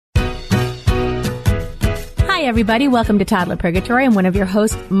Hi, everybody. Welcome to Toddler Purgatory. I'm one of your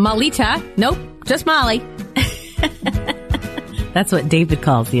hosts, Malita. Nope, just Molly. That's what David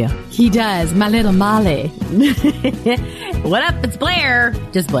calls you. He does. My little Molly. What up? It's Blair.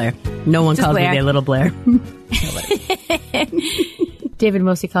 Just Blair. No one Just calls Blair. me their little Blair. David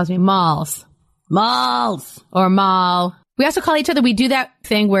mostly calls me Malls. Malls. Or Mal. We also call each other, we do that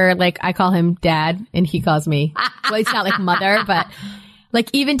thing where, like, I call him Dad and he calls me, well, it's not like mother, but like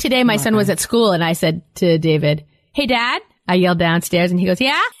even today my son was at school and I said to David, hey, Dad. I yelled downstairs and he goes,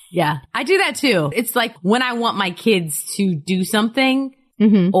 yeah? Yeah, I do that too. It's like when I want my kids to do something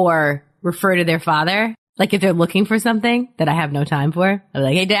or refer to their father, like if they're looking for something that I have no time for, I'm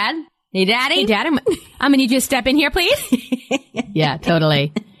like, hey, Dad. Hey, Daddy. Hey, Dad, I'm going to need you to step in here, please. Yeah,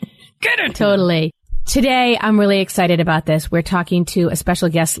 totally. Totally. Today, I'm really excited about this. We're talking to a special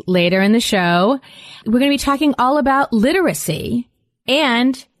guest later in the show. We're going to be talking all about literacy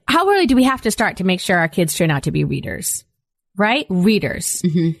and how early do we have to start to make sure our kids turn out to be readers, right? Readers.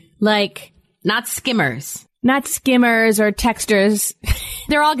 Like, Not skimmers. not skimmers or texters.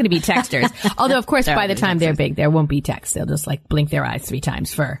 They're all going to be texters. Although, of course, by the time they're big, there won't be text. They'll just like blink their eyes 3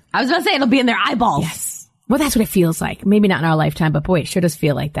 times for. I was going to say it'll be in their eyeballs. Yes. Well, that's what it feels like. Maybe not in our lifetime, but boy, it sure does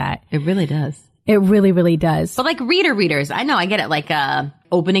feel like that. It really does. It really, really does. But like readers, I know I get it, like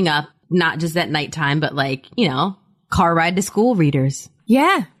opening up, not just at nighttime, but like, you know, car ride to school readers.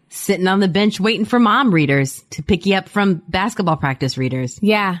 Yeah. Sitting on the bench waiting for mom readers to pick you up from basketball practice readers.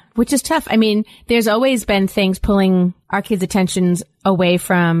 Yeah. Which is tough. I mean, there's always been things pulling our kids' attentions away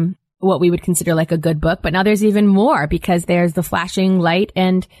from what we would consider like a good book. But now there's even more because there's the flashing light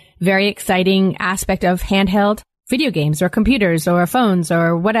and very exciting aspect of handheld video games or computers or phones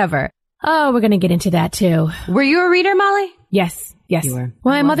or whatever. Oh, we're going to get into that too. Were you a reader, Molly? Yes. Yes. You were.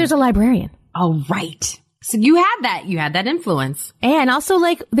 Well, my mother's a librarian. Oh, right. So you had that influence. And also,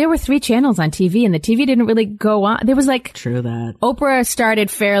 like, there were 3 channels on TV, and the TV didn't really go on. There was, like, True that. Oprah started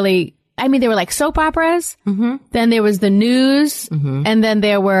fairly, I mean, there were, like, soap operas. Then there was the news. And then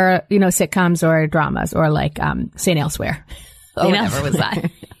there were, you know, sitcoms or dramas or, like, St. Elsewhere. Or whatever was that.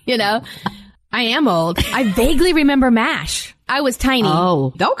 You know? I am old. I vaguely remember MASH. I was tiny.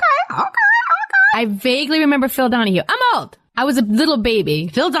 Oh, okay. I vaguely remember Phil Donahue. I'm old. I was a little baby.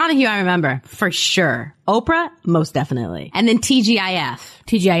 Phil Donahue, I remember for sure. Oprah, most definitely. And then TGIF.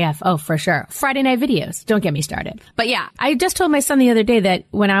 TGIF. Oh, for sure. Friday Night Videos. Don't get me started. But yeah, I just told my son the other day that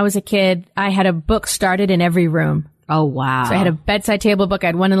when I was a kid, I had a book started in every room. Oh, wow. So I had a bedside table book. I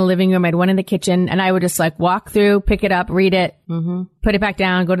had one in the living room. I had one in the kitchen. And I would just like walk through, pick it up, read it, put it back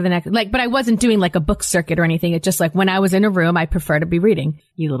down, go to the next. Like, but I wasn't doing like a book circuit or anything. It's just like when I was in a room, I prefer to be reading.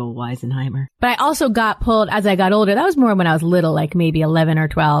 You little Weisenheimer. But I also got pulled as I got older. That was more when I was little, like maybe 11 or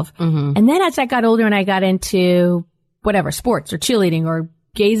 12. And then as I got older and I got into whatever, sports or cheerleading or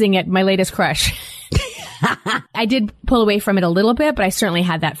gazing at my latest crush, I did pull away from it a little bit, but I certainly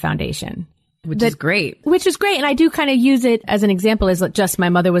had that foundation. Which is great. Which is great. And I do kind of use it as an example as just my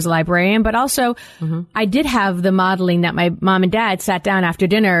mother was a librarian, but also I did have the modeling that my mom and dad sat down after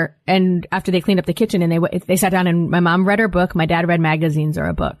dinner and after they cleaned up the kitchen and they sat down and my mom read her book. My dad read magazines or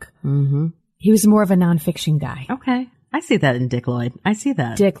a book. He was more of a nonfiction guy. Okay. I see that in Dick Lloyd. I see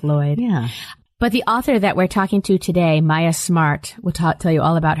that. Dick Lloyd. Yeah. But the author that we're talking to today, Maya Smart, will tell you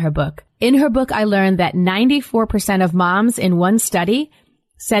all about her book. In her book, I learned that 94% of moms in one study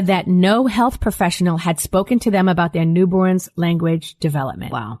said that no health professional had spoken to them about their newborn's language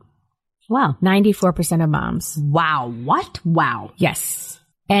development. Wow. 94% of moms. Wow. What? Wow. Yes.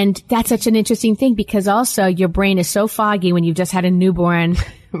 And that's such an interesting thing because also your brain is so foggy when you've just had a newborn.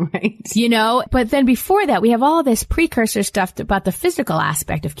 Right. You know, but then before that, we have all this precursor stuff about the physical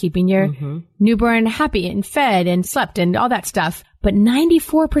aspect of keeping your newborn happy and fed and slept and all that stuff. But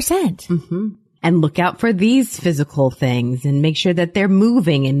 94%. And look out for these physical things and make sure that they're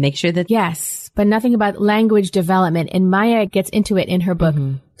moving and make sure that. Yes, but nothing about language development. And Maya gets into it in her book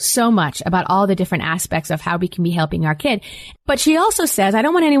so much about all the different aspects of how we can be helping our kid. But she also says, I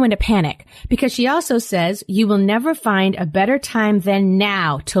don't want anyone to panic because she also says you will never find a better time than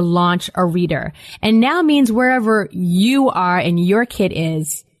now to launch a reader. And now means wherever you are and your kid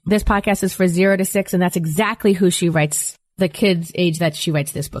is. This podcast is for 0 to 6, and that's exactly who she writes the kids' age that she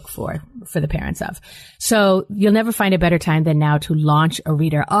writes this book for the parents of. So you'll never find a better time than now to launch a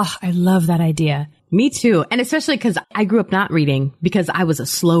reader. Oh, I love that idea. Me too. And especially because I grew up not reading because I was a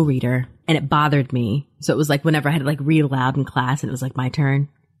slow reader and it bothered me. So it was like whenever I had to like read aloud in class and it was like my turn,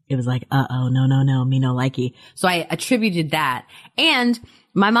 it was like, no, me no likey. So I attributed that. And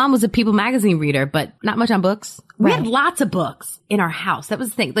my mom was a People magazine reader, but not much on books. We had lots of books in our house. That was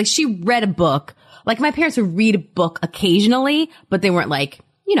the thing. Like she read a book. Like my parents would read a book occasionally, but they weren't like,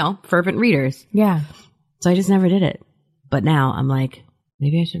 you know, fervent readers. Yeah. So I just never did it. But now I'm like,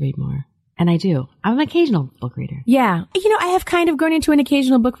 maybe I should read more. And I do. I'm an occasional book reader. Yeah. I have kind of grown into an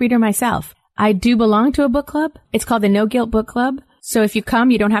occasional book reader myself. I do belong to a book club. It's called the No Guilt Book Club. So if you come,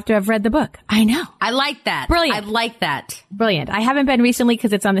 you don't have to have read the book. I know. I like that. Brilliant. I like that. Brilliant. I haven't been recently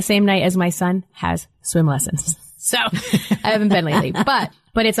because it's on the same night as my son has swim lessons. So I haven't been lately, but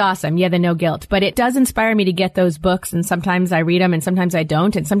it's awesome. Yeah, the no guilt, but it does inspire me to get those books. And sometimes I read them and sometimes I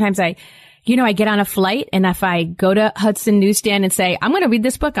don't. And sometimes I get on a flight, and if I go to Hudson Newsstand and say, I'm going to read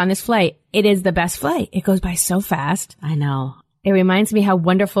this book on this flight, it is the best flight. It goes by so fast. I know. It reminds me how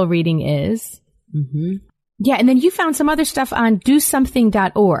wonderful reading is. Mm-hmm. Yeah. And then you found some other stuff on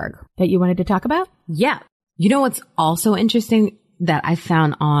dosomething.org that you wanted to talk about? Yeah. You know what's also interesting that I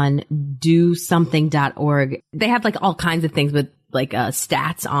found on dosomething.org? They have like all kinds of things with like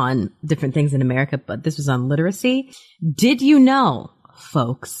stats on different things in America, but this was on literacy. Did you know,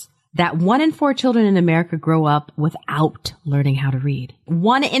 folks, that 1 in 4 children in America grow up without learning how to read?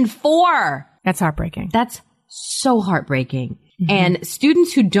 1 in 4! That's heartbreaking. That's so heartbreaking. Mm-hmm. And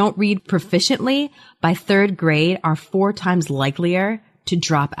students who don't read proficiently by 3rd grade are 4 times likelier to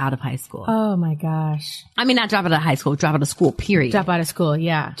drop out of high school. Oh my gosh. I mean, not drop out of high school, drop out of school, period. Drop out of school,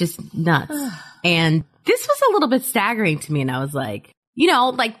 yeah. Just nuts. And this was a little bit staggering to me. And I was like,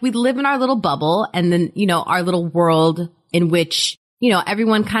 like we live in our little bubble, and then, our little world in which,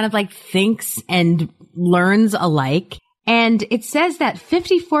 everyone kind of like thinks and learns alike. And it says that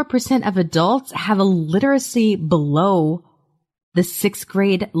 54% of adults have a literacy below the 6th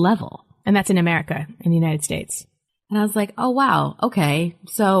grade level. And that's in America, in the United States. And I was like, oh, wow. Okay.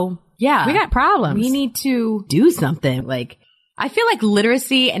 So yeah, we got problems. We need to do something. Like, I feel like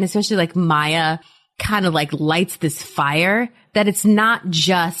literacy, and especially like Maya, kind of like lights this fire that it's not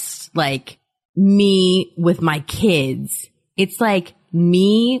just like me with my kids. It's like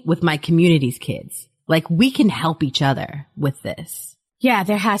me with my community's kids. Like, we can help each other with this. Yeah,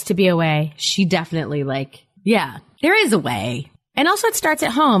 there has to be a way. She definitely yeah, there is a way. And also it starts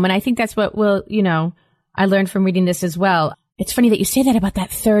at home. And I think that's what I learned from reading this as well. It's funny that you say that about that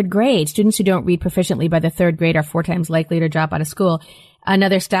 3rd grade. Students who don't read proficiently by the 3rd grade are 4 times likely to drop out of school.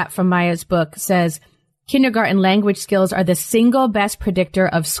 Another stat from Maya's book says, kindergarten language skills are the single best predictor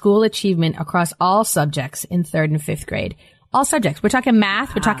of school achievement across all subjects in 3rd and 5th grade. All subjects. We're talking math.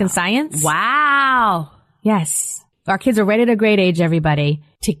 Wow. We're talking science. Wow. Yes. Our kids are right at a great age, everybody,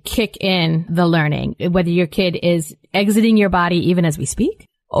 to kick in the learning. Whether your kid is exiting your body even as we speak,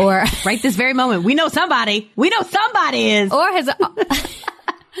 or right this very moment. We know somebody. We know somebody is. Or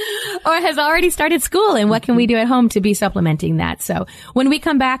has already started school. And what can we do at home to be supplementing that? So when we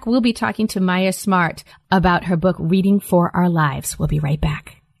come back, we'll be talking to Maya Smart about her book, Reading for Our Lives. We'll be right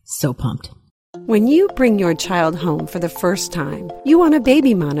back. So pumped. When you bring your child home for the first time, you want a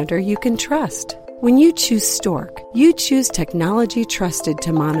baby monitor you can trust. When you choose Stork, you choose technology trusted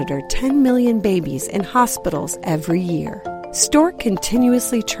to monitor 10 million babies in hospitals every year. Stork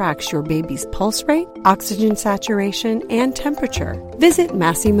continuously tracks your baby's pulse rate, oxygen saturation, and temperature. Visit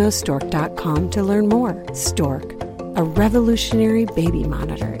MassimoStork.com to learn more. Stork, a revolutionary baby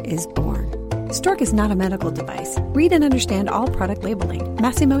monitor, is born. Stork is not a medical device. Read and understand all product labeling.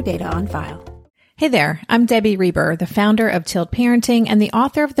 Massimo data on file. Hey there, I'm Debbie Reber, the founder of Tilt Parenting and the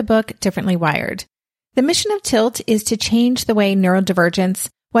author of the book Differently Wired. The mission of Tilt is to change the way neurodivergence,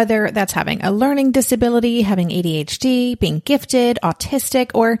 whether that's having a learning disability, having ADHD, being gifted, autistic,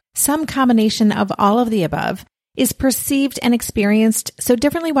 or some combination of all of the above, is perceived and experienced so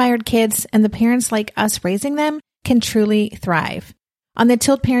differently wired kids and the parents like us raising them can truly thrive. On the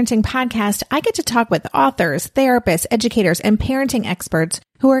Tilt Parenting podcast, I get to talk with authors, therapists, educators, and parenting experts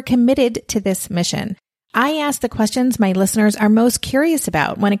who are committed to this mission. I ask the questions my listeners are most curious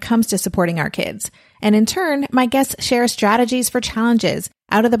about when it comes to supporting our kids. And in turn, my guests share strategies for challenges,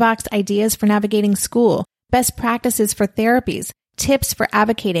 out-of-the-box ideas for navigating school, best practices for therapies, tips for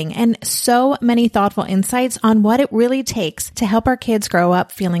advocating, and so many thoughtful insights on what it really takes to help our kids grow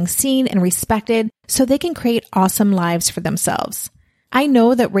up feeling seen and respected so they can create awesome lives for themselves. I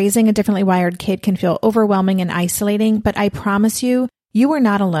know that raising a differently wired kid can feel overwhelming and isolating, but I promise you, you are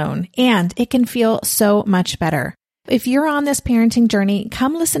not alone, and it can feel so much better. If you're on this parenting journey,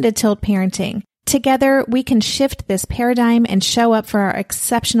 come listen to Tilt Parenting. Together, we can shift this paradigm and show up for our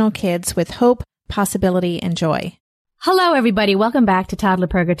exceptional kids with hope, possibility, and joy. Hello, everybody. Welcome back to Toddler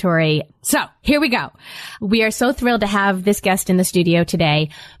Purgatory. So here we go. We are so thrilled to have this guest in the studio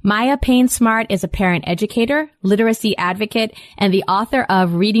today. Maya Payne Smart is a parent educator, literacy advocate, and the author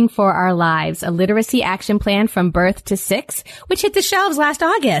of Reading for Our Lives, a literacy action plan from birth to 6, which hit the shelves last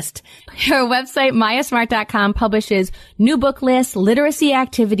August. Her website, mayasmart.com, publishes new book lists, literacy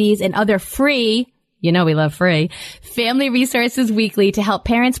activities, and other free You know we love free. Family Resources Weekly to help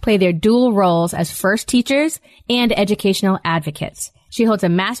parents play their dual roles as first teachers and educational advocates. She holds a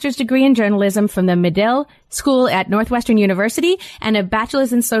master's degree in journalism from the Medill School at Northwestern University and a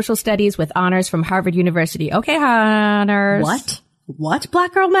bachelor's in social studies with honors from Harvard University. Okay, honors. What?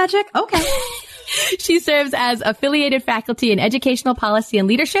 Black Girl Magic? Okay. She serves as affiliated faculty in educational policy and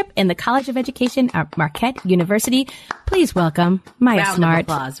leadership in the College of Education at Marquette University. Please welcome Maya Smart.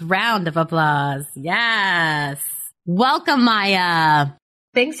 Round of applause. Yes. Welcome, Maya.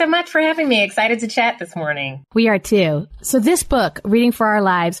 Thanks so much for having me. Excited to chat this morning. We are too. So this book, Reading for Our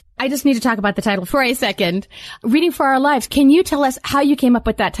Lives, I just need to talk about the title for a second. Reading for Our Lives. Can you tell us how you came up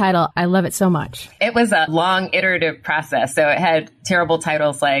with that title? I love it so much. It was a long iterative process. So it had terrible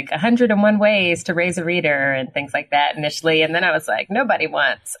titles like 101 Ways to Raise a Reader and things like that initially. And then I was like, nobody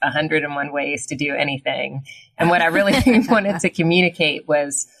wants 101 ways to do anything. And what I really wanted to communicate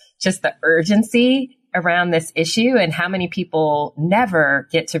was just the urgency around this issue and how many people never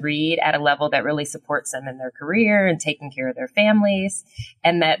get to read at a level that really supports them in their career and taking care of their families.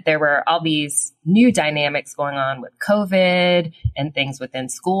 And that there were all these new dynamics going on with COVID and things within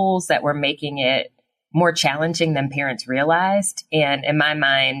schools that were making it more challenging than parents realized. And in my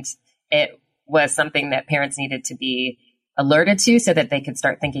mind, it was something that parents needed to be alerted to so that they could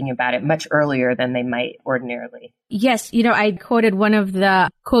start thinking about it much earlier than they might ordinarily. Yes. You know, I quoted one of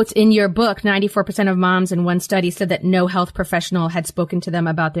the quotes in your book. 94% of moms in one study said that no health professional had spoken to them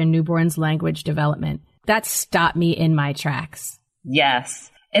about their newborn's language development. That stopped me in my tracks. Yes.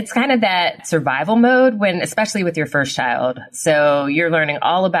 It's kind of that survival mode when, especially with your first child. So you're learning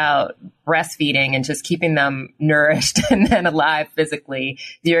all about breastfeeding and just keeping them nourished and then alive physically.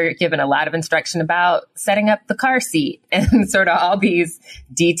 You're given a lot of instruction about setting up the car seat and sort of all these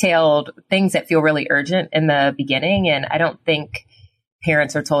detailed things that feel really urgent in the beginning. And I don't think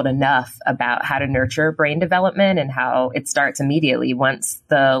parents are told enough about how to nurture brain development and how it starts immediately. Once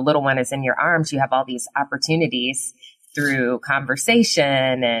the little one is in your arms, you have all these opportunities through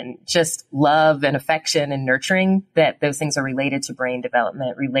conversation and just love and affection and nurturing, that those things are related to brain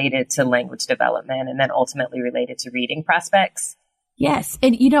development, related to language development, and then ultimately related to reading prospects. Yes.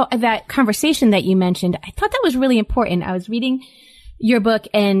 And you know, that conversation that you mentioned, I thought that was really important. I was reading your book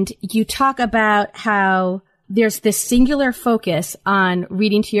and you talk about how there's this singular focus on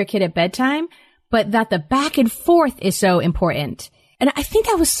reading to your kid at bedtime, but that the back and forth is so important. And I think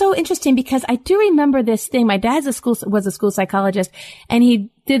that was so interesting because I do remember this thing. My dad's was a school psychologist, and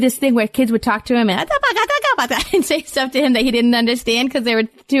he did this thing where kids would talk to him and say stuff to him that he didn't understand because they were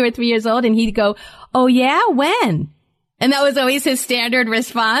 2 or 3 years old, and he'd go, "Oh yeah, when?" And that was always his standard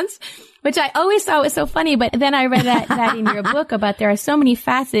response, which I always thought was so funny. But then I read that in your book about there are so many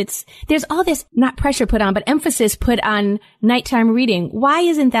facets. There's all this, not pressure put on, but emphasis put on nighttime reading. Why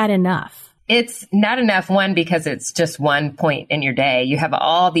isn't that enough? It's not enough, one, because it's just one point in your day. You have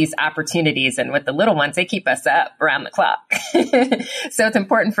all these opportunities, and with the little ones, they keep us up around the clock. So it's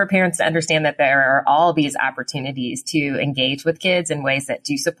important for parents to understand that there are all these opportunities to engage with kids in ways that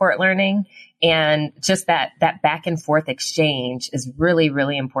do support learning. And just that back and forth exchange is really,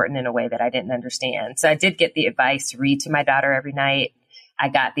 really important in a way that I didn't understand. So I did get the advice to read to my daughter every night. I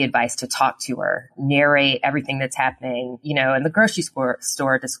got the advice to talk to her, narrate everything that's happening, you know, in the grocery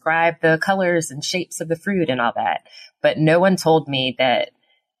store, describe the colors and shapes of the fruit and all that. But no one told me that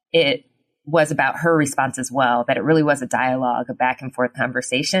it was about her response as well, that it really was a dialogue, a back and forth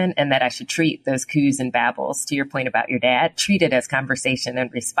conversation, and that I should treat those coos and babbles, to your point about your dad, treat it as conversation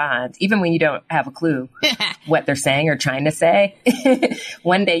and respond, even when you don't have a clue what they're saying or trying to say.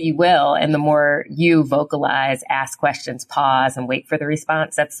 One day you will, and the more you vocalize, ask questions, pause, and wait for the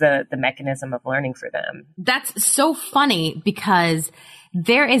response, that's the mechanism of learning for them. That's so funny because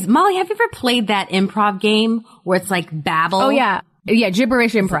there is, Molly, have you ever played that improv game where it's like babble? Oh, yeah. Yeah,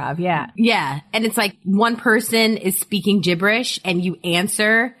 gibberish improv, yeah. Yeah, and it's like one person is speaking gibberish and you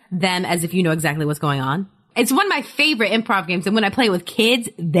answer them as if you know exactly what's going on. It's one of my favorite improv games, and when I play with kids,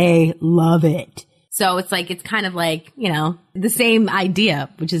 they love it. So it's like, it's kind of like, you know, the same idea,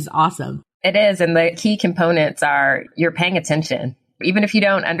 which is awesome. It is, and the key components are you're paying attention. Even if you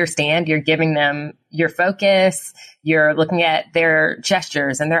don't understand, you're giving them your focus, you're looking at their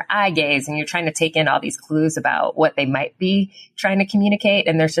gestures and their eye gaze, and you're trying to take in all these clues about what they might be trying to communicate.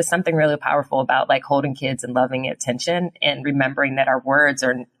 And there's just something really powerful about like holding kids and loving attention and remembering that our words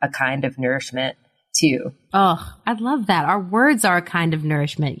are a kind of nourishment too. Oh, I love that. Our words are a kind of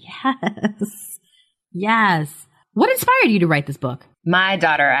nourishment. Yes. Yes. What inspired you to write this book? My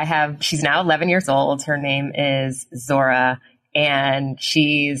daughter, she's now 11 years old. Her name is Zora. And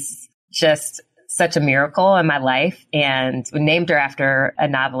she's just such a miracle in my life, and we named her after a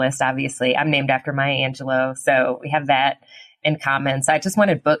novelist. Obviously, I'm named after Maya Angelou. So we have that in common. So I just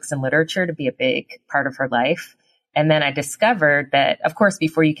wanted books and literature to be a big part of her life. And then I discovered that, of course,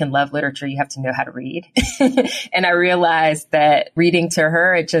 before you can love literature, you have to know how to read. And I realized that reading to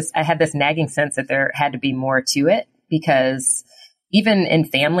her, I had this nagging sense that there had to be more to it, because even in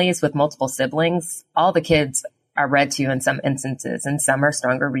families with multiple siblings, all the kids are read to in some instances, and some are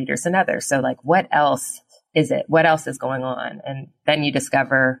stronger readers than others. So like, what else is it? What else is going on? And then you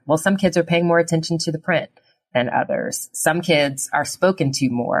discover, well, some kids are paying more attention to the print than others. Some kids are spoken to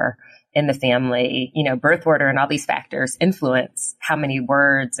more in the family. Birth order and all these factors influence how many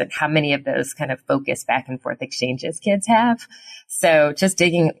words and how many of those kind of focused back and forth exchanges kids have. So just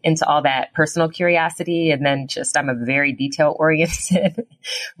digging into all that personal curiosity, and then I'm a very detail oriented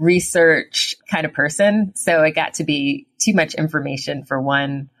research kind of person. So it got to be too much information for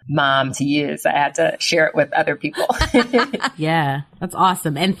one mom to use. I had to share it with other people. Yeah, that's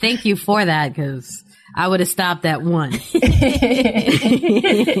awesome. And thank you for that, because I would have stopped at 1.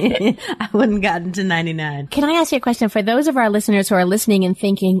 I wouldn't gotten to 99. Can I ask you a question for those of our listeners who are listening and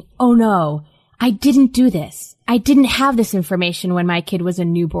thinking, oh no, I didn't do this. I didn't have this information when my kid was a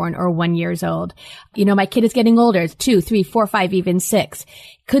newborn or 1 year old. My kid is getting older, 2, 3, 4, 5, even 6.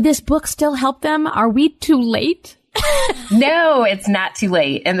 Could this book still help them? Are we too late? No, it's not too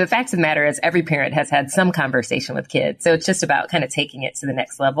late. And the fact of the matter is every parent has had some conversation with kids. So it's just about kind of taking it to the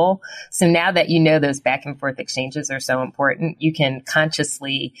next level. So now that those back and forth exchanges are so important, you can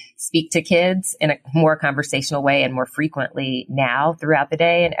consciously speak to kids in a more conversational way and more frequently now throughout the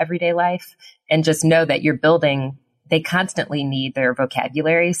day and everyday life. And just know that they constantly need their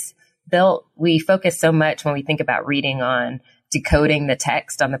vocabularies built. We focus so much when we think about reading on decoding the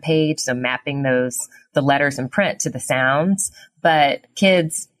text on the page, so mapping the letters in print to the sounds. But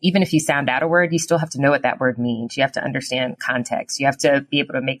kids, even if you sound out a word, you still have to know what that word means. You have to understand context. You have to be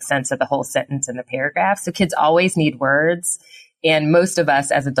able to make sense of the whole sentence and the paragraph. So kids always need words. And most of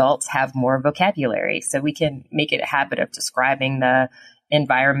us as adults have more vocabulary. So we can make it a habit of describing the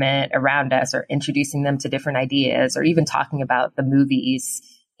environment around us, or introducing them to different ideas, or even talking about the movies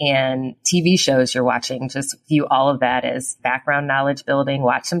and TV shows you're watching. Just view all of that as background knowledge building.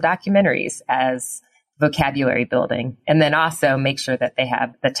 Watch some documentaries as vocabulary building. And then also make sure that they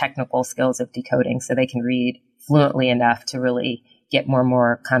have the technical skills of decoding so they can read fluently enough to really get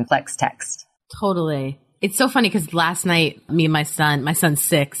more complex text. Totally. It's so funny because last night, me and my son's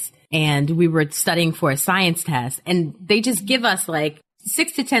 6, and we were studying for a science test, and they just give us like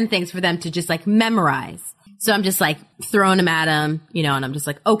 6 to 10 things for them to just like memorize. So I'm just like throwing them at him, and I'm just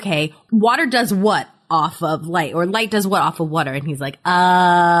like, okay, water does what off of light, or light does what off of water? And he's like,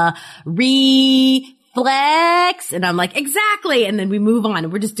 reflex. And I'm like, exactly. And then we move on,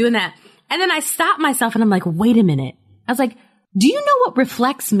 and we're just doing that. And then I stop myself and I'm like, wait a minute. I was like, do you know what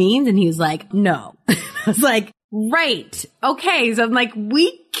reflex means? And he was like, no. I was like, right. Okay. So I'm like,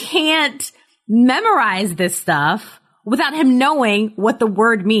 we can't memorize this stuff without him knowing what the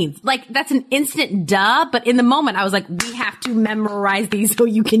word means. Like, that's an instant duh, but in the moment I was like, we have to memorize these so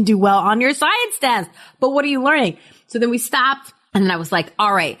you can do well on your science test. But what are you learning? So then we stopped, and then I was like,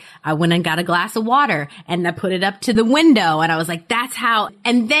 all right, I went and got a glass of water, and I put it up to the window, and I was like, that's how,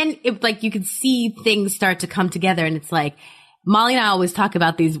 and then it, like, you could see things start to come together, and it's like, Molly and I always talk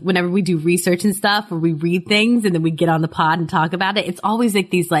about these whenever we do research and stuff, or we read things and then we get on the pod and talk about it. It's always like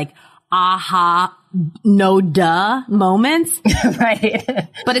these like, aha, no duh moments. Right.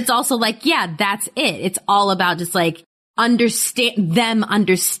 But it's also like, yeah, that's it. It's all about just like understanding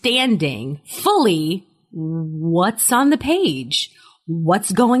fully what's on the page,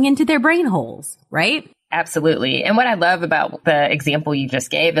 what's going into their brain holes, right? Absolutely. And what I love about the example you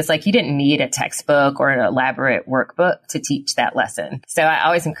just gave is like, you didn't need a textbook or an elaborate workbook to teach that lesson. So I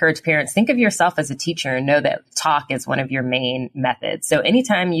always encourage parents, think of yourself as a teacher and know that talk is one of your main methods. So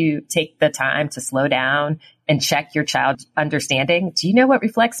anytime you take the time to slow down and check your child's understanding, do you know what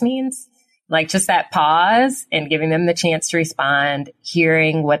reflex means? Like just that pause and giving them the chance to respond,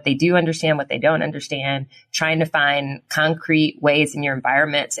 hearing what they do understand, what they don't understand, trying to find concrete ways in your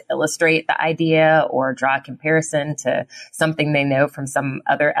environment to illustrate the idea or draw a comparison to something they know from some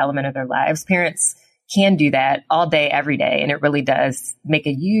other element of their lives. Parents can do that all day, every day, and it really does make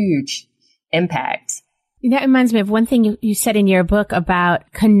a huge impact. That reminds me of one thing you said in your book about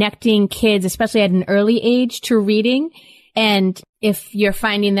connecting kids, especially at an early age, to reading. And if you're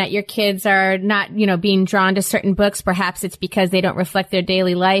finding that your kids are not, being drawn to certain books, perhaps it's because they don't reflect their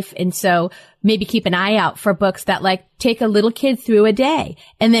daily life. And so maybe keep an eye out for books that like take a little kid through a day.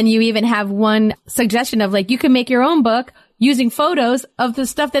 And then you even have one suggestion of like, you can make your own book. using photos of the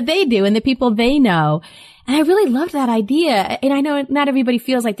stuff that they do and the people they know. And I really loved that idea. And I know not everybody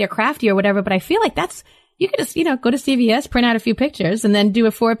feels like they're crafty or whatever, but I feel like you could just, go to CVS, print out a few pictures and then do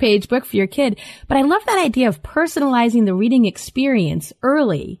a 4-page book for your kid. But I love that idea of personalizing the reading experience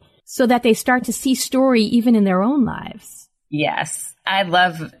early so that they start to see story even in their own lives. Yes. I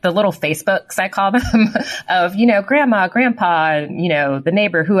love the little Facebooks, I call them, of, grandma, grandpa, the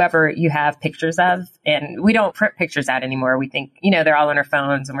neighbor, whoever you have pictures of. And we don't print pictures out anymore. We think, they're all on our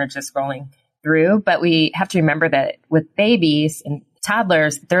phones and we're just scrolling through. But we have to remember that with babies and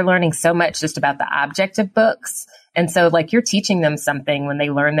toddlers, they're learning so much just about the object of books. And so you're teaching them something when they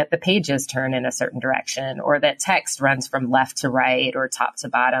learn that the pages turn in a certain direction or that text runs from left to right or top to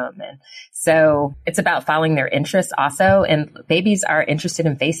bottom. And so it's about following their interests also. And babies are interested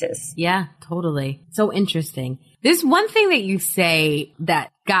in faces. Yeah, totally. So interesting. There's one thing that you say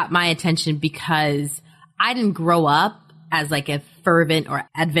that got my attention because I didn't grow up as a fervent or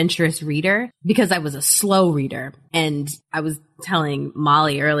adventurous reader because I was a slow reader. And I was telling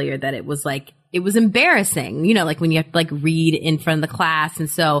Molly earlier that it was embarrassing, when you have to read in front of the class. And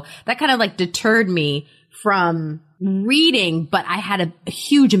so that kind of deterred me from reading, but I had a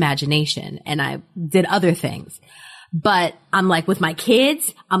huge imagination and I did other things. But I'm with my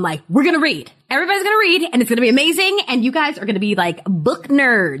kids, I'm we're going to read. Everybody's going to read and it's going to be amazing. And you guys are going to be book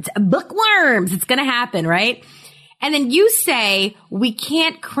nerds, bookworms. It's going to happen, right? And then you say we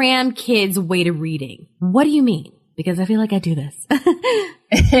can't cram kids' way to reading. What do you mean? Because I feel like I do this.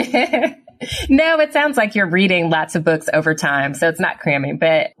 No, it sounds like you're reading lots of books over time, so it's not cramming.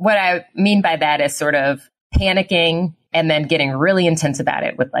 But what I mean by that is sort of panicking and then getting really intense about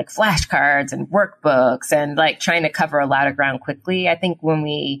it with flashcards and workbooks and trying to cover a lot of ground quickly. I think when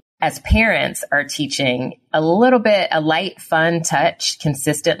we, as parents, are teaching a little bit, a light, fun touch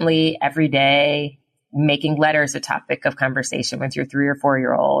consistently every day, making letters a topic of conversation with your 3 or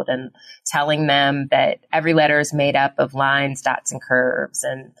 4-year-old and telling them that every letter is made up of lines, dots, and curves.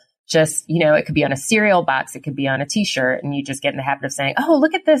 And just, it could be on a cereal box. It could be on a t-shirt. And you just get in the habit of saying, oh,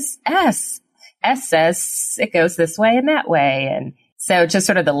 look at this S. S says it goes this way and that way. And so just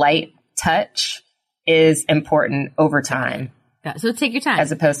sort of the light touch is important over time. Yeah, so take your time.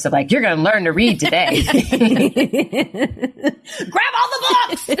 As opposed to you're going to learn to read today. Grab all the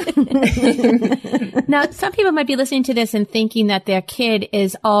books. Now, some people might be listening to this and thinking that their kid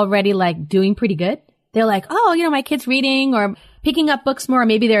is already doing pretty good. They're my kid's reading or picking up books more. Or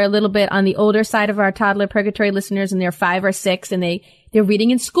maybe they're a little bit on the older side of our toddler purgatory listeners and they're 5 or 6 and they're reading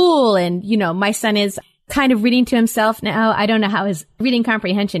in school. And, my son is kind of reading to himself now. I don't know how his reading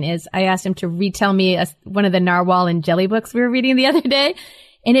comprehension is. I asked him to retell me one of the Narwhal and Jelly books we were reading the other day.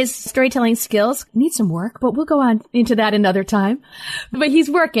 And his storytelling skills need some work, but we'll go on into that another time. But he's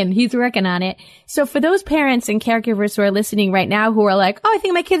working on it. So for those parents and caregivers who are listening right now who are oh, I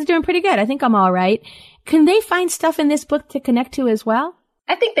think my kid's doing pretty good. I think I'm all right. Can they find stuff in this book to connect to as well?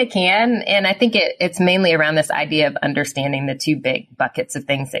 I think they can. And I think it's mainly around this idea of understanding the 2 big buckets of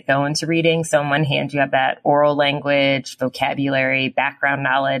things that go into reading. So on one hand, you have that oral language, vocabulary, background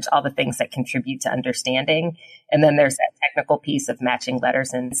knowledge, all the things that contribute to understanding. And then there's that technical piece of matching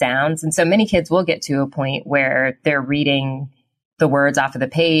letters and sounds. And so many kids will get to a point where they're reading the words off of the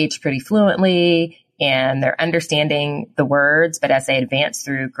page pretty fluently and they're understanding the words. But as they advance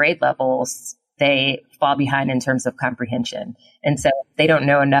through grade levels, they fall behind in terms of comprehension. And so they don't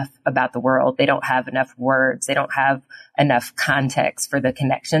know enough about the world. They don't have enough words. They don't have enough context for the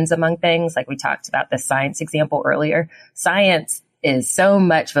connections among things. Like we talked about the science example earlier. Science is so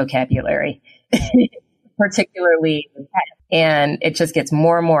much vocabulary, particularly in math. And it just gets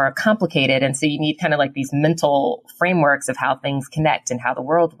more and more complicated. And so you need kind of these mental frameworks of how things connect and how the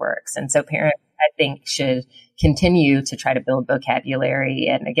world works. And so parents, I think, should continue to try to build vocabulary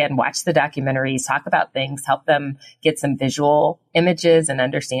and, again, watch the documentaries, talk about things, help them get some visual images and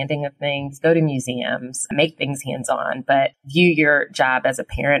understanding of things, go to museums, make things hands-on, but view your job as a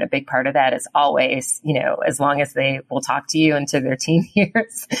parent. A big part of that is always, as long as they will talk to you into their teen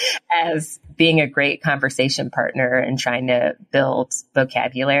years, as being a great conversation partner and trying to build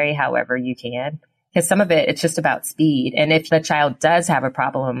vocabulary however you can. Because some of it's just about speed. And if the child does have a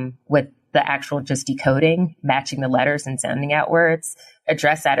problem with the actual just decoding, matching the letters and sounding out words,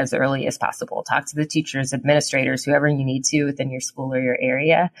 address that as early as possible. Talk to the teachers, administrators, whoever you need to within your school or your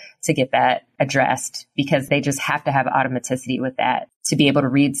area to get that addressed, because they just have to have automaticity with that to be able to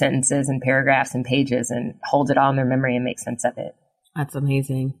read sentences and paragraphs and pages and hold it all in their memory and make sense of it. That's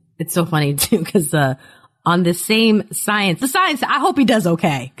amazing. It's so funny too, because on the same science, I hope he does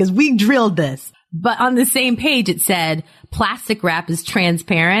okay, because we drilled this. But on the same page, it said plastic wrap is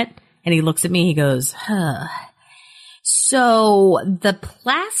transparent. And he looks at me, he goes, So the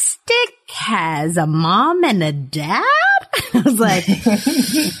plastic has a mom and a dad? I was like,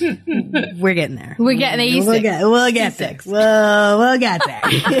 we're getting there. We're getting there. We'll get there. We'll get there.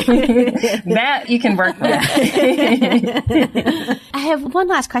 That you can work with. I have one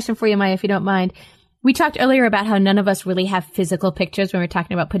last question for you, Maya, if you don't mind. We talked earlier about how none of us really have physical pictures when we're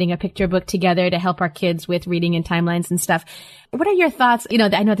talking about putting a picture book together to help our kids with reading and timelines and stuff. What are your thoughts? You know,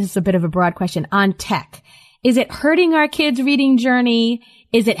 I know this is a bit of a broad question on tech. Is it hurting our kids' reading journey?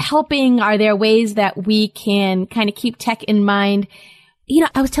 Is it helping? Are there ways that we can kind of keep tech in mind? You know,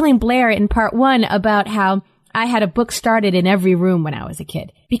 I was telling Blair in part 1 about how I had a book started in every room when I was a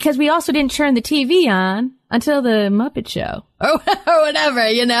kid because we also didn't turn the TV on until the Muppet Show or whatever,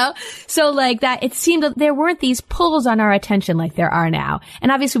 you know? So like that, it seemed that there weren't these pulls on our attention like there are now.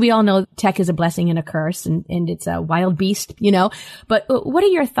 And obviously we all know tech is a blessing and a curse and it's a wild beast, you know? But what are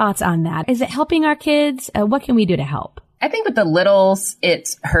your thoughts on that? Is it helping our kids? What can we do to help? I think with the littles,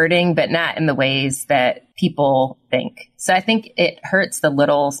 it's hurting, but not in the ways that people think. So I think it hurts the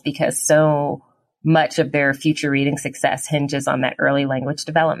littles because so much of their future reading success hinges on that early language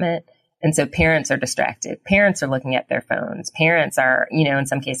development. And so parents are distracted. Parents are looking at their phones. Parents are, you know, in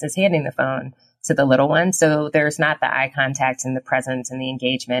some cases handing the phone to the little one. So there's not the eye contact and the presence and the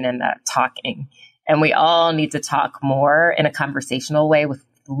engagement and the talking. And we all need to talk more in a conversational way with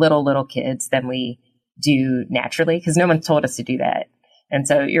little kids than we do naturally, because no one told us to do that. And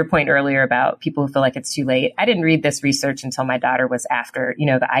so your point earlier about people who feel like it's too late, I didn't read this research until my daughter was after, you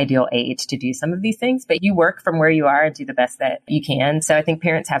know, the ideal age to do some of these things, but you work from where you are and do the best that you can. So I think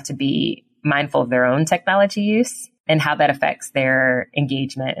parents have to be mindful of their own technology use and how that affects their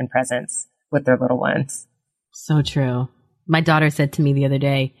engagement and presence with their little ones. So true. My daughter said to me the other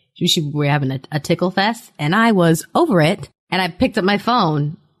day, we're having a tickle fest, and I was over it. And I picked up my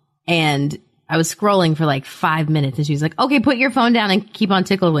phone and I was scrolling for like 5 minutes, and she was like, okay, put your phone down and keep on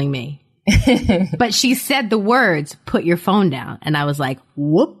tickling me. But she said the words, put your phone down. And I was like,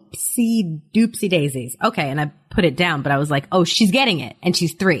 whoopsie doopsie daisies. Okay. And I put it down, but I was like, oh, she's getting it. And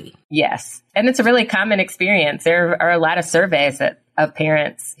she's 3. Yes. And it's a really common experience. There are a lot of surveys of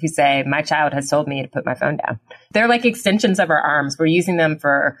parents who say, my child has told me to put my phone down. They're like extensions of our arms. We're using them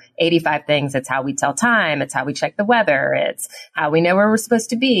for 85 things. It's how we tell time. It's how we check the weather. It's how we know where we're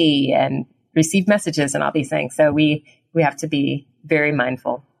supposed to be and receive messages and all these things. So we have to be very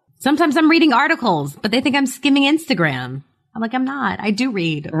mindful. Sometimes I'm reading articles, but they think I'm skimming Instagram. I'm like, I'm not. I do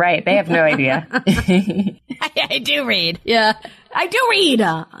read. Right. They have no idea. I do read. Yeah, I do read.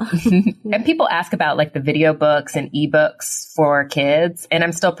 And people ask about like the video books and ebooks for kids. And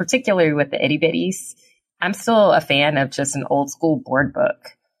I'm still particularly with the itty bitties. I'm still a fan of just an old school board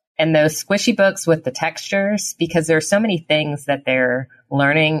book and those squishy books with the textures, because there are so many things that they're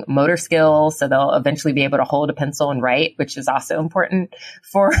learning, motor skills, so they'll eventually be able to hold a pencil and write, which is also important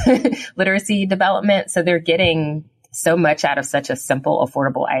for literacy development. So they're getting so much out of such a simple,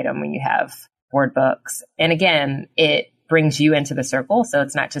 affordable item when you have board books. And again, it brings you into the circle. So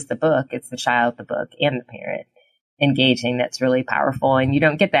it's not just the book, it's the child, the book, and the parent engaging. That's really powerful. And you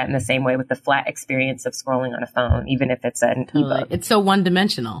don't get that in the same way with the flat experience of scrolling on a phone, even if it's an ebook. It's so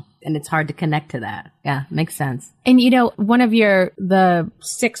one-dimensional, and it's hard to connect to that. Yeah, makes sense. And you know, one of the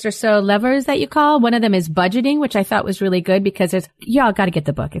 6 or so levers that you call, one of them is budgeting, which I thought was really good because y'all got to get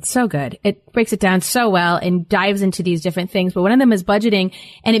the book. It's so good. It breaks it down so well and dives into these different things. But one of them is budgeting.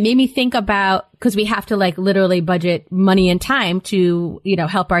 And it made me think about, because we have to like literally budget money and time to, you know,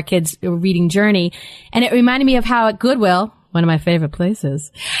 help our kids' reading journey. And it reminded me of how at Goodwill, one of my favorite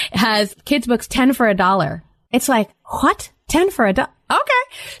places, has kids' books 10 for $1. It's like, what? 10 for $1? Okay.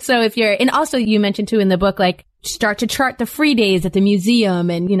 So and also you mentioned too in the book, like start to chart the free days at the museum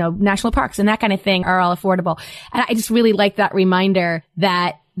and, you know, national parks and that kind of thing are all affordable. And I just really like that reminder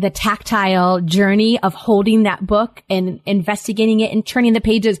that the tactile journey of holding that book and investigating it and turning the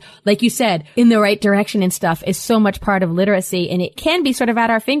pages, like you said, in the right direction and stuff is so much part of literacy, and it can be sort of at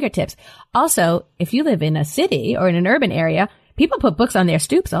our fingertips. Also, if you live in a city or in an urban area, people put books on their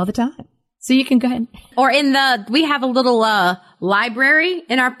stoops all the time. So you can go ahead. Or we have a little library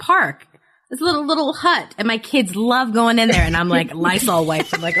in our park. This little hut, and my kids love going in there, and I'm like, Lysol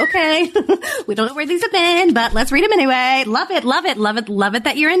wipes. I'm like, okay, we don't know where these have been, but let's read them anyway. Love it, love it, love it, love it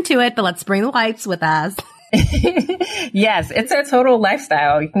that you're into it, but let's bring the wipes with us. Yes, it's a total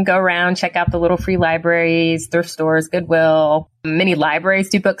lifestyle. You can go around, check out the little free libraries, thrift stores, Goodwill. Many libraries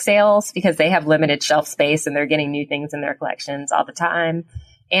do book sales because they have limited shelf space and they're getting new things in their collections all the time.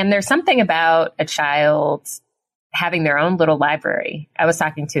 And there's something about a child having their own little library. I was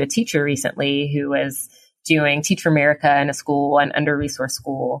talking to a teacher recently who was doing Teach for America in a school, an under-resourced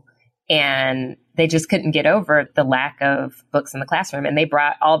school. and they just couldn't get over the lack of books in the classroom. And they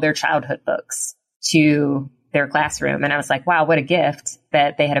brought all their childhood books to their classroom. And I was like, wow, what a gift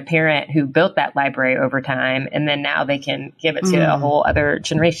that they had a parent who built that library over time. And then now they can give it to a whole other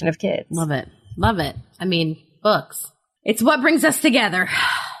generation of kids. Love it. Love it. I mean, books. It's what brings us together.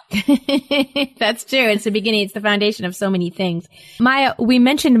 That's true. It's the beginning. It's the foundation of so many things. Maya, we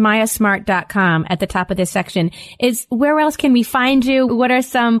mentioned mayasmart.com at the top of this section. Where else can we find you? What are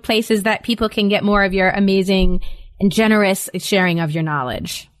some places that people can get more of your amazing and generous sharing of your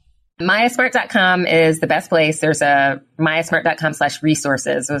knowledge? Mayasmart.com is the best place. There's a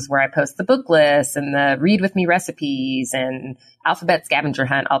mayasmart.com/resources is where I post the book lists and the read with me recipes and alphabet scavenger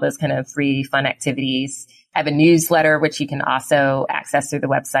hunt, all those kind of free fun activities. I have a newsletter, which you can also access through the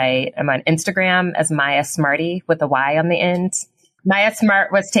website. I'm on Instagram as Maya Smarty with a Y on the end. Maya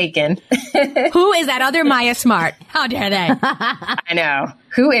Smart was taken. Who is that other Maya Smart? How dare they? I know.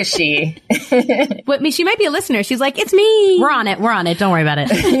 Who is she? She might be a listener. She's like, it's me. We're on it. Don't worry about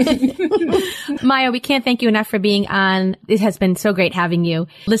it. Maya, we can't thank you enough for being on. It has been so great having you.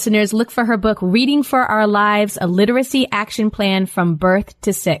 Listeners, look for her book, Reading for Our Lives, A Literacy Action Plan from Birth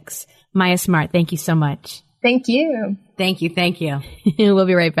to Six. Maya Smart, thank you so much. Thank you. Thank you. We'll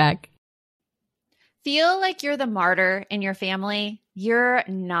be right back. Feel like you're the martyr in your family? You're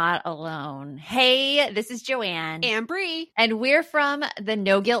not alone. Hey, this is Joanne. And Bree. And we're from the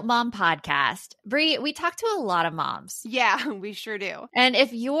No Guilt Mom podcast. Bree, we talk to a lot of moms. Yeah, we sure do. And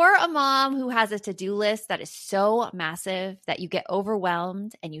if you're a mom who has a to-do list that is so massive that you get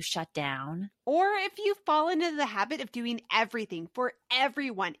overwhelmed and you shut down, or if you fall into the habit of doing everything for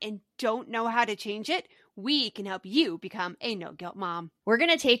everyone and don't know how to change it, we can help you become a no-guilt mom. We're going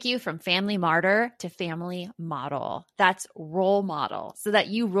to take you from family martyr to family model. That's role model, so that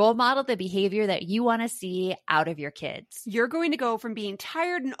you role model the behavior that you want to see out of your kids. You're going to go from being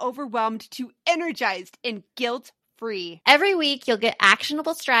tired and overwhelmed to energized and guilt-free. Every week, you'll get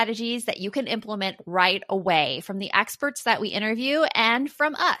actionable strategies that you can implement right away from the experts that we interview and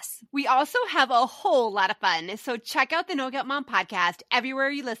from us. We also have a whole lot of fun, so check out the No Guilt Mom podcast everywhere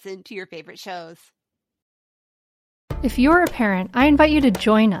you listen to your favorite shows. If you're a parent, I invite you to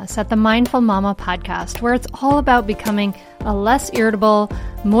join us at the Mindful Mama podcast, where it's all about becoming a less irritable,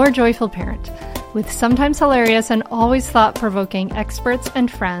 more joyful parent. With sometimes hilarious and always thought-provoking experts and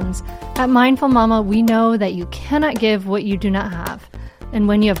friends, at Mindful Mama, we know that you cannot give what you do not have. And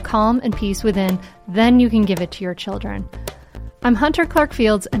when you have calm and peace within, then you can give it to your children. I'm Hunter Clark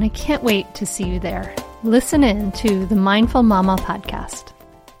Fields, and I can't wait to see you there. Listen in to the Mindful Mama podcast.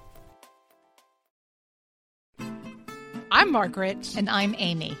 I'm Margaret. And I'm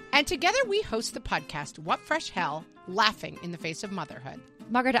Amy. And together we host the podcast, What Fresh Hell? Laughing in the Face of Motherhood.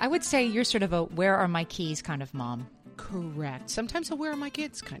 Margaret, I would say you're sort of a where are my keys kind of mom. Correct. Sometimes a where are my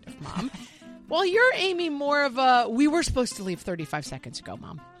kids kind of mom. Well, you're, Amy, more of a we were supposed to leave 35 seconds ago,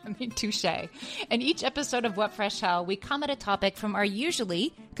 mom. I mean, touche. In each episode of What Fresh Hell, we come at a topic from our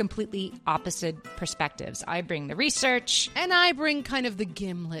usually completely opposite perspectives. I bring the research. And I bring kind of the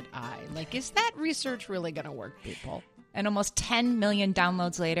gimlet eye. Like, is that research really going to work, people? And almost 10 million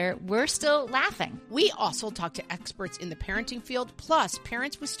downloads later, we're still laughing. We also talk to experts in the parenting field, plus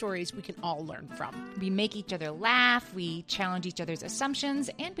parents with stories we can all learn from. We make each other laugh, we challenge each other's assumptions,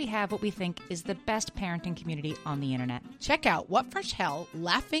 and we have what we think is the best parenting community on the internet. Check out What Fresh Hell,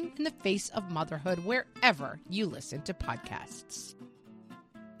 Laughing in the Face of Motherhood, wherever you listen to podcasts.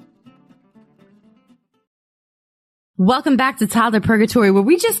 Welcome back to Toddler Purgatory, where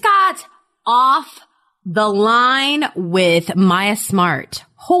we just got off the line with Maya Smart.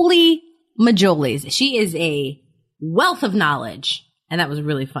 Holy majolies. She is a wealth of knowledge. And that was a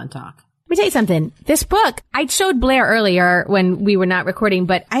really fun talk. Let me tell you something. This book, I showed Blair earlier when we were not recording,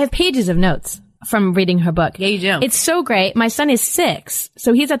 but I have pages of notes from reading her book. Yeah, you do. It's so great. My son is 6,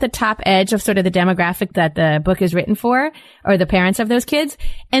 so he's at the top edge of sort of the demographic that the book is written for, or the parents of those kids.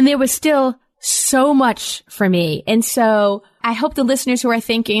 And there was still so much for me. And so I hope the listeners who are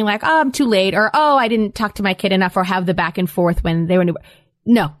thinking like, oh, I'm too late, or, oh, I didn't talk to my kid enough, or have the back and forth when they were new.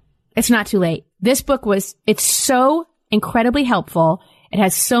 No, it's not too late. This book it's so incredibly helpful. It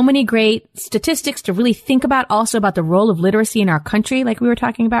has so many great statistics to really think about, also about the role of literacy in our country, like we were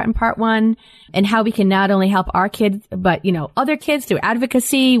talking about in part 1, and how we can not only help our kids, but, other kids through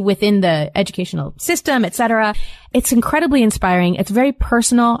advocacy within the educational system, etc. It's incredibly inspiring. It's very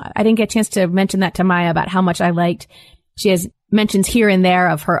personal. I didn't get a chance to mention that to Maya about how much I liked. She has mentions here and there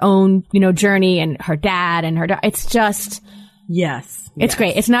of her own, journey and her dad and her it's just, yes. It's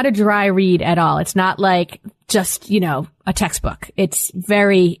great. It's not a dry read at all. It's not like just, a textbook. It's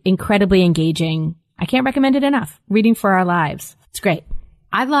very incredibly engaging. I can't recommend it enough. Reading for Our Lives. It's great.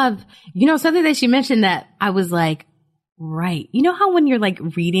 I love, you know, something that she mentioned that I was like, right. You know how when you're like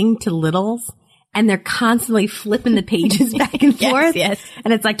reading to littles and they're constantly flipping the pages back and forth? Yes.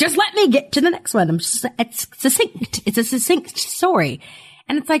 And it's like, just let me get to the next one. It's succinct. It's a succinct story.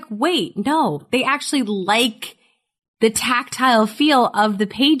 And it's like, wait, no, they actually like the tactile feel of the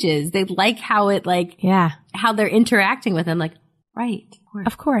pages. They like how it how they're interacting with them. Like, right.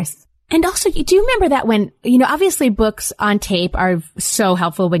 Of course. And also, do you remember that when, you know, obviously books on tape are so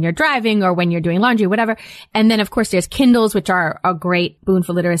helpful when you're driving or when you're doing laundry, whatever. And then, of course, there's Kindles, which are a great boon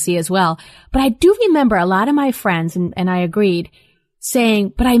for literacy as well. But I do remember a lot of my friends, and I agreed,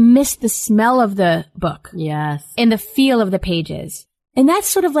 saying, but I miss the smell of the book. Yes. And the feel of the pages. And that's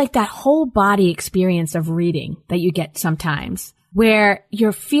sort of like that whole body experience of reading that you get sometimes, where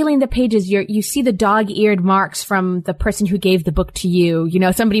you're feeling the pages, you see the dog-eared marks from the person who gave the book to you. You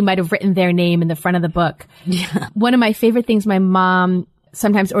know, somebody might have written their name in the front of the book. Yeah. One of my favorite things, my mom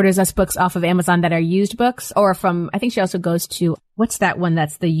sometimes orders us books off of Amazon that are used books, or from, I think she also goes to, what's that one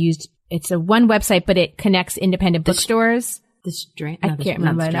that's the used, it's a one website, but it connects independent bookstores. The Strand. I can't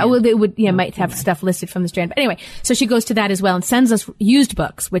remember. Well, it would, might have stuff listed from the Strand. But anyway, so she goes to that as well and sends us used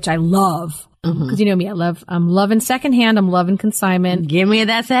books, which I love. Because you know me, I'm loving secondhand. I'm loving consignment. Give me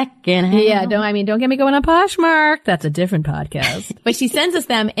that secondhand. Yeah, don't get me going on Poshmark. That's a different podcast. But she sends us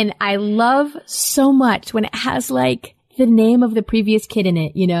them, and I love so much when it has like the name of the previous kid in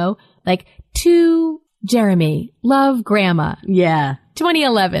it, you know? Like, to Jeremy, love grandma. Yeah.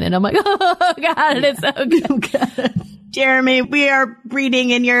 2011. And I'm like, oh God, it's so good. Jeremy, we are reading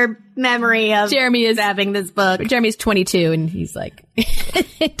in your memory of Jeremy is having this book. Jeremy's 22 and he's like,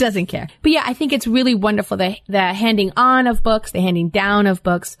 it doesn't care. But yeah, I think it's really wonderful, the handing on of books, the handing down of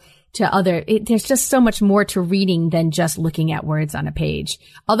books to there's just so much more to reading than just looking at words on a page.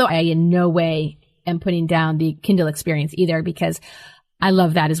 Although I in no way am putting down the Kindle experience either, because I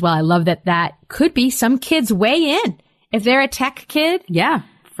love that as well. I love that could be some kids' way in. If they're a tech kid. Yeah,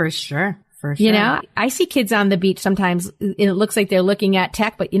 for sure. You know, I see kids on the beach sometimes, and it looks like they're looking at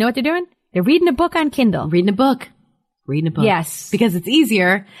tech, but you know what they're doing? They're reading a book on Kindle. Reading a book. Yes. Because it's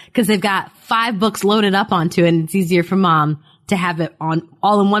easier, because they've got 5 books loaded up onto it, and it's easier for mom to have it on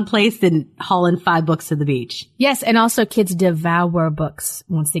all in one place than hauling 5 books to the beach. Yes, and also kids devour books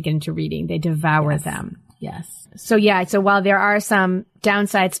once they get into reading. They devour them. Yes. So while there are some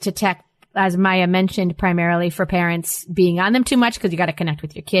downsides to tech, as Maya mentioned, primarily for parents being on them too much, because you got to connect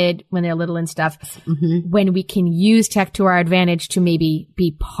with your kid when they're little and stuff. Mm-hmm. When we can use tech to our advantage to maybe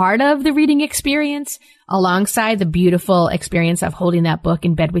be part of the reading experience alongside the beautiful experience of holding that book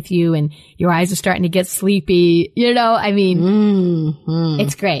in bed with you and your eyes are starting to get sleepy. You know, I mean,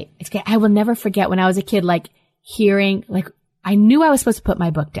 It's great. It's great. I will never forget when I was a kid, like hearing, like I knew I was supposed to put my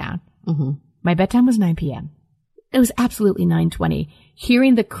book down. Mm-hmm. My bedtime was 9 p.m. It was absolutely 9:20.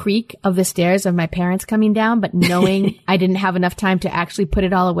 Hearing the creak of the stairs of my parents coming down, but knowing I didn't have enough time to actually put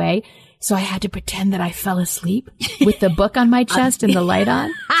it all away. So I had to pretend that I fell asleep with the book on my chest and the light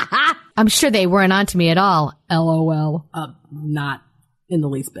on. I'm sure they weren't on to me at all. LOL. Not in the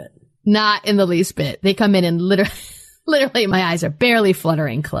least bit. Not in the least bit. They come in and literally my eyes are barely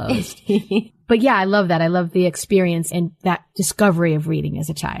fluttering closed. But yeah, I love that. I love the experience and that discovery of reading as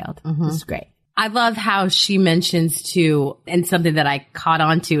a child. Mm-hmm. This is great. I love how she mentions too, and something that I caught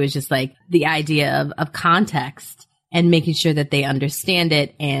on to is just like the idea of context and making sure that they understand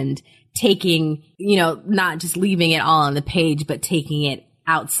it and taking, you know, not just leaving it all on the page, but taking it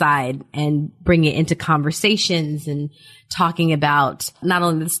outside and bringing it into conversations and talking about not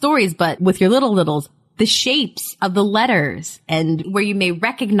only the stories, but with your littles, the shapes of the letters and where you may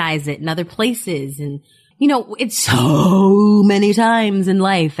recognize it in other places. And you know, it's so many times in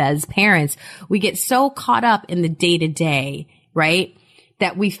life as parents, we get so caught up in the day to day, right?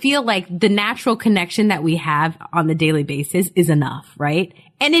 That we feel like the natural connection that we have on the daily basis is enough, right?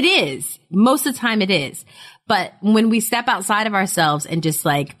 And it is. Most of the time it is. But when we step outside of ourselves and just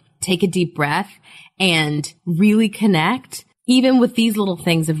like take a deep breath and really connect, even with these little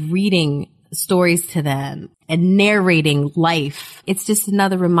things of reading stories to them and narrating life, it's just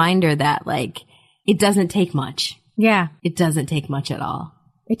another reminder that like, it doesn't take much. Yeah. It doesn't take much at all.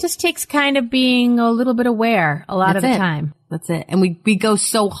 It just takes kind of being a little bit aware a lot of the time. That's it. And we go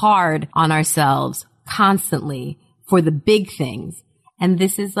so hard on ourselves constantly for the big things. And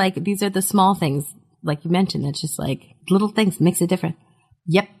this is like, these are the small things, like you mentioned, that's just like little things makes it different.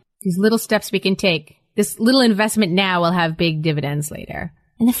 Yep. These little steps we can take. This little investment now will have big dividends later.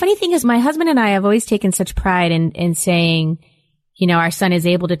 And the funny thing is my husband and I have always taken such pride in saying, you know, our son is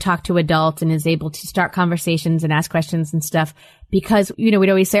able to talk to adults and is able to start conversations and ask questions and stuff because, you know, we'd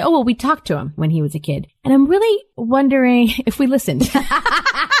always say, oh, well, we talked to him when he was a kid. And I'm really wondering if we listened.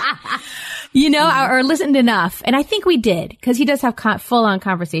 or listened enough. And I think we did, because he does have full on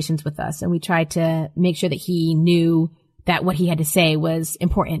conversations with us. And we tried to make sure that he knew that what he had to say was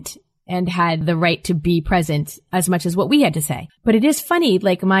important and had the right to be present as much as what we had to say. But it is funny,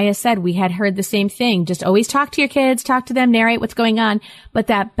 like Maya said, we had heard the same thing. Just always talk to your kids, talk to them, narrate what's going on. But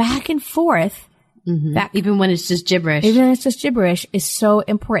that back and forth, even when it's just gibberish. Even when it's just gibberish is so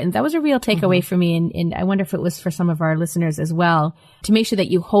important. That was a real takeaway for me. And I wonder if it was for some of our listeners as well, to make sure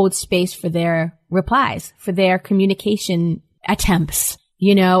that you hold space for their replies, for their communication attempts,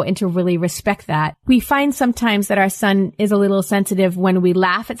 and to really respect that. We find sometimes that our son is a little sensitive when we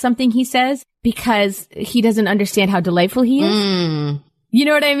laugh at something he says, because he doesn't understand how delightful he is. You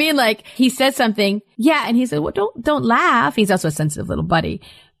know what I mean? Like, he says something, and he said, well, don't laugh. He's also a sensitive little buddy.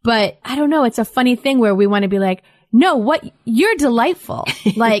 But I don't know. It's a funny thing where we want to be like, no, you're delightful.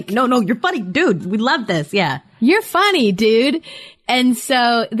 Like, no, you're funny, dude. We love this. Yeah. You're funny, dude. And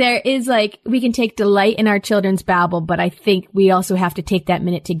so there is we can take delight in our children's babble, but I think we also have to take that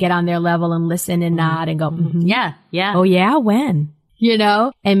minute to get on their level and listen and nod and go, yeah. Oh yeah, when?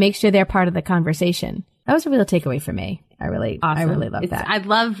 And make sure they're part of the conversation. That was a real takeaway for me. I really love that. I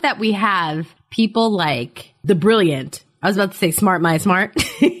love that we have people like the brilliant, I was about to say smart Maya Smart,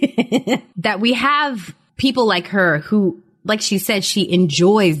 that we have people like her who, like she said, she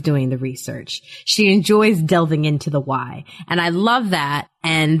enjoys doing the research. She enjoys delving into the why. And I love that.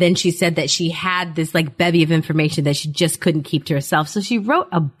 And then she said that she had this bevy of information that she just couldn't keep to herself. So she wrote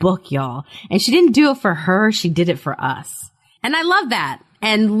a book, y'all. And she didn't do it for her. She did it for us. And I love that.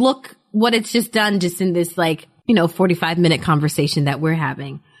 And look what it's just done just in this 45-minute conversation that we're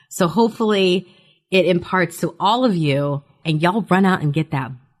having. So hopefully it imparts to all of you, and y'all run out and get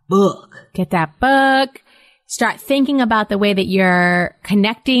that book. Get that book. Start thinking about the way that you're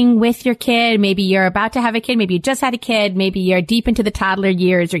connecting with your kid. Maybe you're about to have a kid. Maybe you just had a kid. Maybe you're deep into the toddler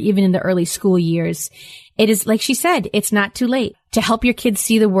years or even in the early school years. It is, like she said, it's not too late to help your kids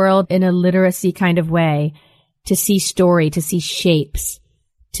see the world in a literacy kind of way, to see story, to see shapes,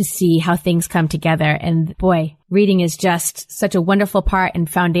 to see how things come together. And boy, reading is just such a wonderful part and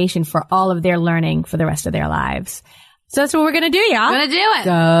foundation for all of their learning for the rest of their lives. So that's what we're going to do, y'all. Gonna do it.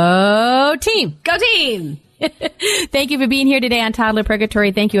 Go team. Go team. Thank you for being here today on Toddler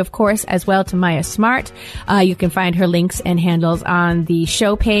Purgatory. Thank you, of course, as well to Maya Smart. You can find her links and handles on the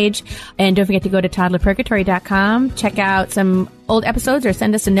show page. And don't forget to go to toddlerpurgatory.com. Check out some old episodes or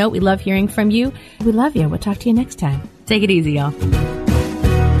send us a note. We love hearing from you. We love you. We'll talk to you next time. Take it easy, y'all.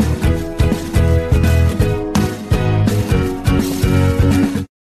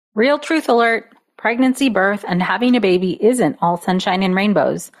 Real truth alert. Pregnancy, birth, and having a baby isn't all sunshine and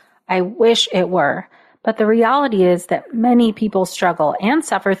rainbows. I wish it were. But the reality is that many people struggle and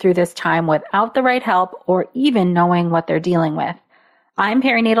suffer through this time without the right help or even knowing what they're dealing with. I'm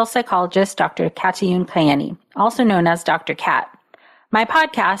perinatal psychologist Dr. Katayun Kayeni, also known as Dr. Kat. My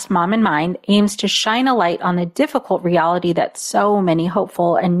podcast, Mom and Mind, aims to shine a light on the difficult reality that so many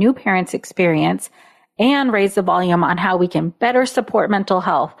hopeful and new parents experience and raise the volume on how we can better support mental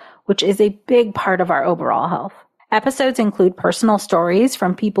health, which is a big part of our overall health. Episodes include personal stories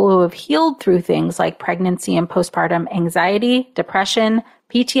from people who have healed through things like pregnancy and postpartum anxiety, depression,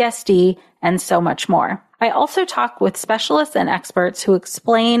 PTSD, and so much more. I also talk with specialists and experts who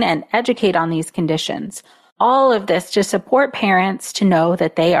explain and educate on these conditions. All of this to support parents to know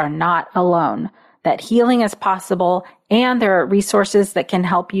that they are not alone, that healing is possible, and there are resources that can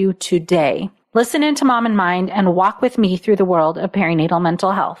help you today. Listen into Mom and Mind and walk with me through the world of perinatal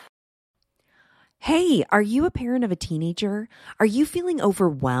mental health. Hey, are you a parent of a teenager? Are you feeling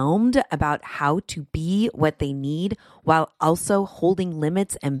overwhelmed about how to be what they need while also holding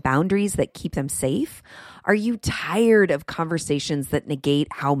limits and boundaries that keep them safe? Are you tired of conversations that negate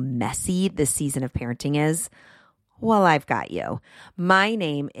how messy this season of parenting is? Well, I've got you. My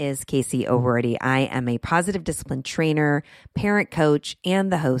name is Casey O'Rourke. I am a positive discipline trainer, parent coach,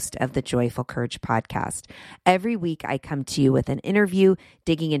 and the host of the Joyful Courage podcast. Every week, I come to you with an interview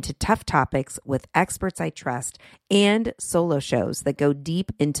digging into tough topics with experts I trust and solo shows that go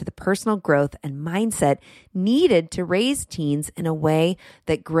deep into the personal growth and mindset needed to raise teens in a way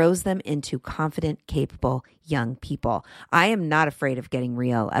that grows them into confident, capable young people. I am not afraid of getting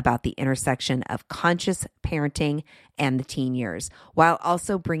real about the intersection of conscious parenting and the teen years, while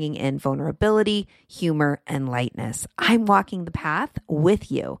also bringing in vulnerability, humor, and lightness. I'm walking the path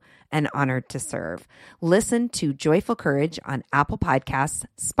with you and honored to serve. Listen to Joyful Courage on Apple Podcasts,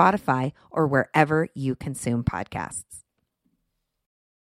 Spotify, or wherever you consume podcasts.